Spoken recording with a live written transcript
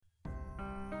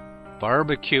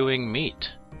Barbecuing meat.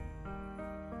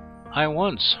 I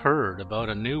once heard about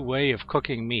a new way of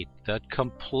cooking meat that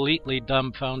completely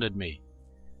dumbfounded me.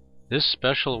 This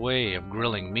special way of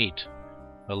grilling meat,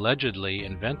 allegedly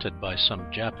invented by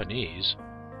some Japanese,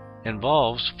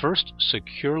 involves first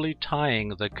securely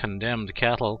tying the condemned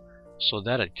cattle so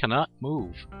that it cannot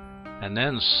move, and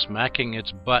then smacking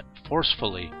its butt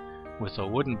forcefully with a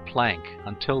wooden plank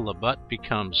until the butt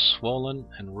becomes swollen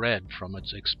and red from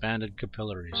its expanded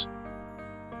capillaries.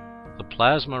 The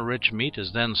plasma-rich meat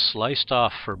is then sliced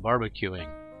off for barbecuing,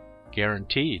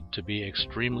 guaranteed to be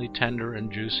extremely tender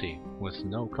and juicy, with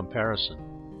no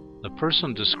comparison. The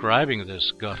person describing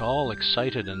this got all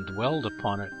excited and dwelled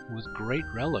upon it with great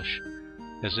relish,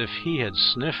 as if he had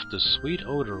sniffed the sweet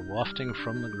odor wafting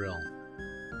from the grill.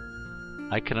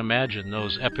 I can imagine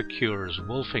those epicures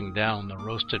wolfing down the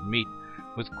roasted meat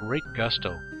with great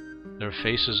gusto, their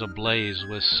faces ablaze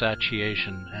with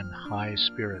satiation and high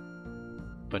spirit.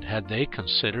 But had they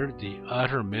considered the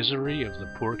utter misery of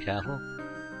the poor cattle?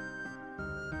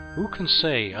 Who can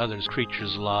say other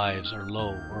creatures' lives are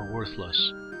low or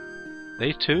worthless?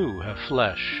 They too have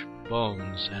flesh,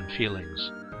 bones, and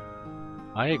feelings.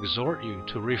 I exhort you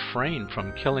to refrain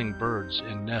from killing birds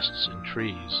in nests in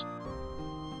trees.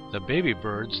 The baby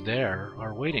birds there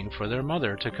are waiting for their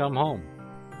mother to come home.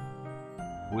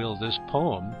 Will this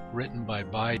poem, written by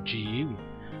Bai Ji,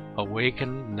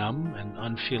 awaken numb and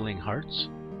unfeeling hearts?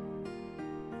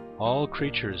 All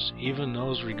creatures, even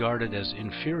those regarded as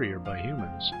inferior by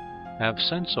humans, have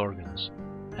sense organs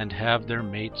and have their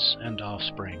mates and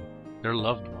offspring, their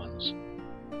loved ones.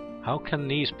 How can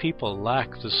these people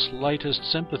lack the slightest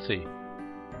sympathy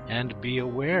and be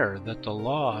aware that the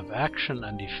law of action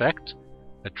and effect,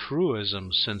 a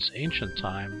truism since ancient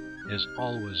time, is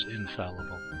always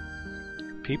infallible?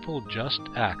 People just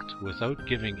act without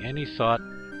giving any thought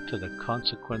to the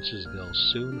consequences they'll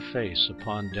soon face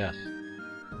upon death.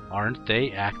 Aren't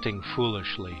they acting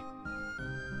foolishly?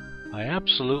 I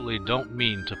absolutely don't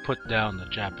mean to put down the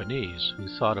Japanese who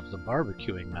thought of the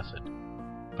barbecuing method,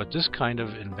 but this kind of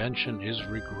invention is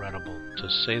regrettable, to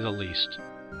say the least.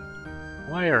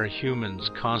 Why are humans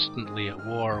constantly at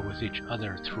war with each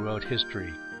other throughout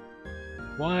history?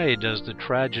 Why does the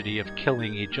tragedy of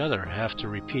killing each other have to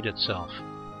repeat itself?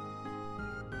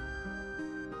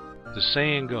 The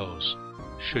saying goes,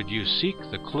 should you seek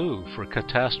the clue for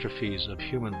catastrophes of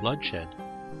human bloodshed,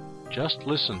 just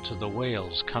listen to the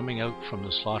wails coming out from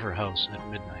the slaughterhouse at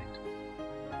midnight.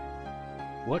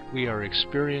 What we are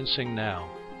experiencing now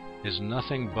is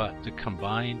nothing but the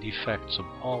combined effects of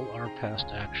all our past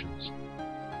actions.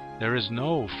 There is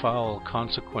no foul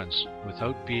consequence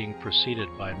without being preceded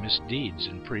by misdeeds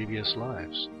in previous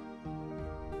lives.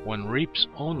 One reaps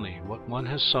only what one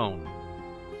has sown.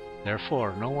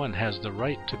 Therefore, no one has the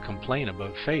right to complain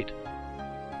about fate.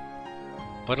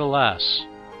 But alas,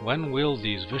 when will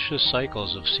these vicious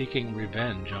cycles of seeking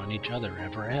revenge on each other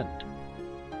ever end?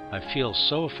 I feel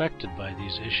so affected by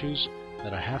these issues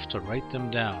that I have to write them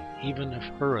down, even if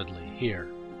hurriedly, here.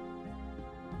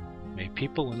 May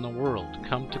people in the world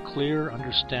come to clear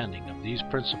understanding of these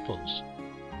principles.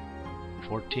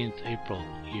 14th April,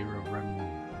 Year of Red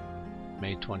Moon,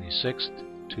 May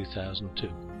 26th,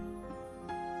 2002.